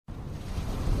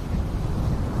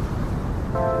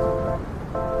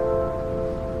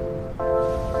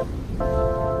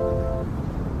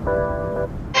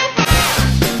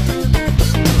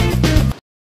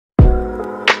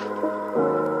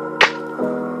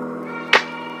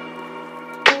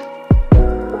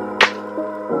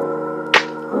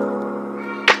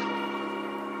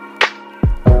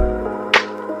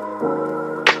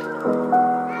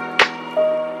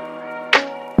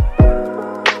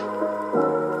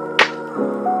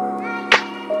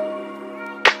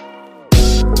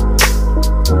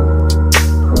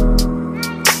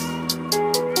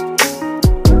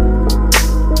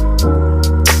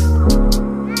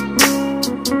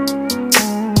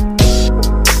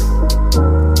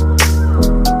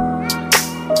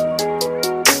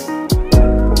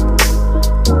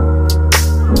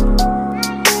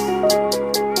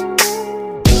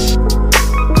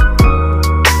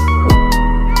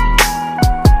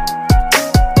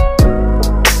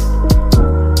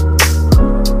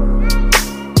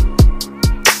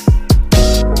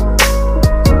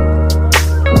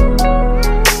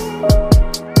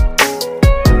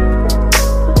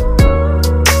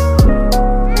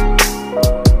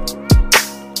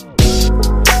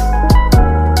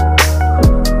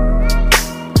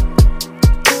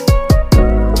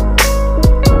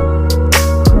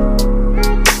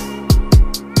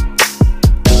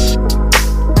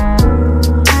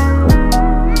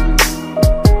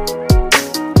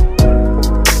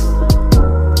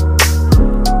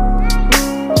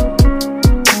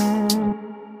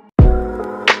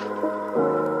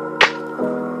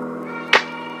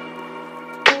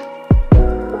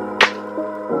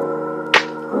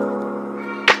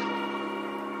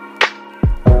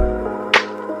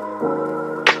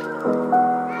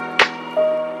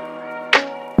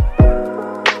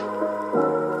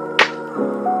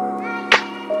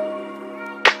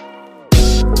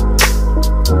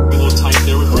little tight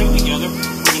there. We bring it together.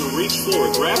 We're going to reach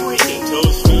forward. Grab where you can.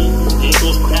 Toes, feet,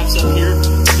 ankles, perhaps up here.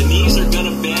 The knees are going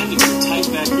to bend. If you're tight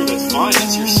back here, that's fine.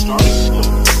 That's your starting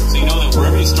point. So you know that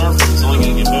wherever you start from, it's only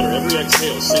going to get better. Every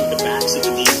exhale, sink the backs of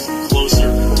the knees closer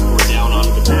or down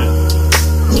onto the mat.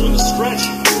 So in the stretch,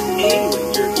 you're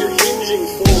angling. You're hinging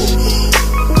forward.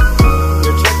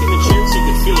 You're tucking the chin so you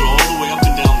can feel it all the way up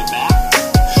and down the back.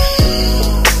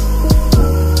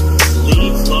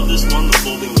 Leads, love this one, the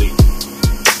folding lead.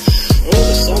 Oh,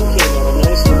 the sun came out. I'm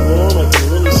nice and warm. I can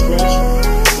really stretch.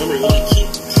 Remember, you want to keep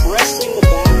pressing the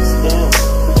backs down.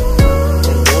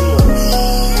 And one more.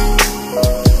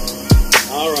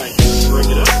 All right, bring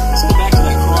it up. Let's go back to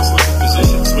that cross-legged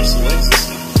position. Switch the legs this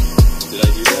time. Did I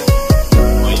do that?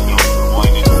 Well, you don't.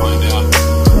 Rewind it and find out.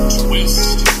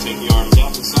 Twist. Take the arms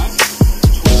out to the side.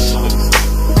 Twist side to side.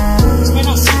 This may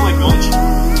not seem like much,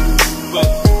 but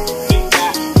think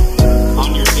back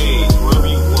on your day, wherever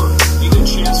you work. You get a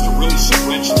chance to really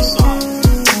stretch the side.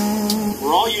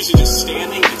 We're all usually just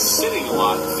standing and sitting a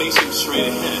lot, facing straight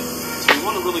ahead. So we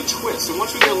want to really twist. And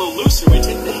once we get a little looser, we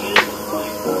take the hand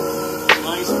behind.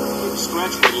 Nice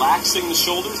stretch, relaxing the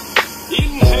shoulders.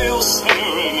 Inhale,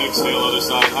 center, and exhale, other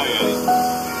side. Hi, Eddie.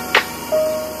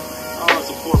 Oh, it's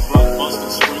a poor front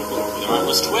busted sprinkle over there. All right,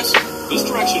 let's twist. This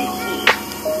direction, hold.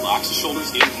 Relax the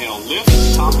shoulders. Inhale, lift.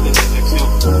 Top of the head. Exhale,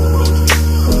 rotate.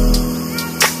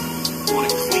 You want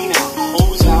to clean out,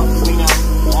 hose out, clean out,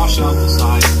 wash out the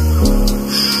side.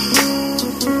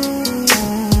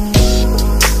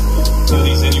 Do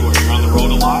these anywhere. You're on the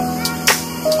road a lot.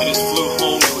 I just flew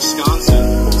home to Wisconsin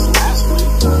last week.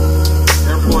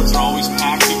 Airports are always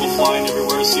packed. People flying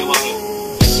everywhere. I see a lot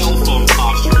of cell phone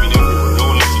posturing everywhere. No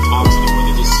one actually talks anymore.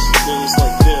 They're just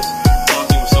like this,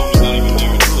 talking with someone who's not even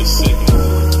there. It's really sick,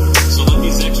 actually. So let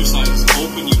these exercises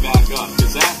open you back up,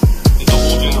 because that is a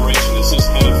whole generation that's just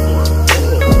headed for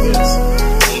this.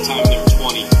 By the time they're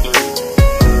 20, 30.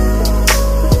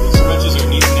 These stretches are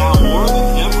needed now more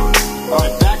than ever. All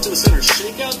right, back to the center.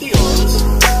 Shake out the arms.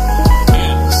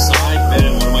 And side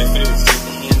bend. One of my favorites. Take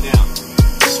the hand down.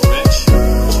 Stretch.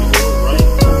 Push a little right.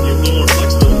 You're a little more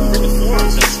flexible. Bring the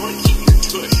forearms out. Just want to keep your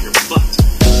tush, your butt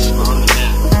on the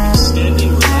mat.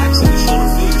 Extending, relaxing the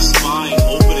shoulder. Feel your spine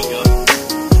opening up.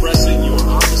 Pressing your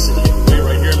opposite hip away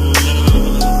right here.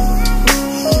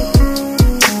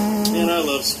 Man, I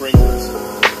love sprinklers.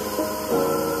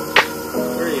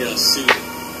 Very soothing.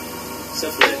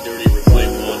 Except for that dirty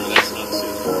reclaimed water. That's not soothing.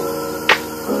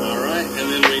 Alright, and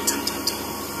then we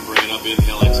bring it up,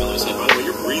 inhale, exhale, other side. By the way,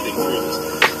 you're breathing through this.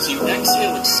 So you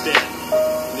exhale, extend.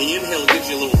 And the inhale gives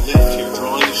you a little lift here,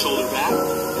 drawing the shoulder back,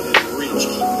 and then reach.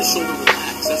 Keep the shoulder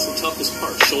relaxed. That's the toughest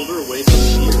part. Shoulder away from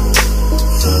the ear.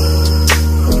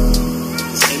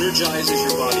 This energizes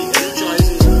your body,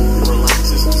 energizes and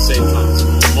relaxes at the same time.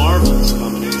 It's marvelous.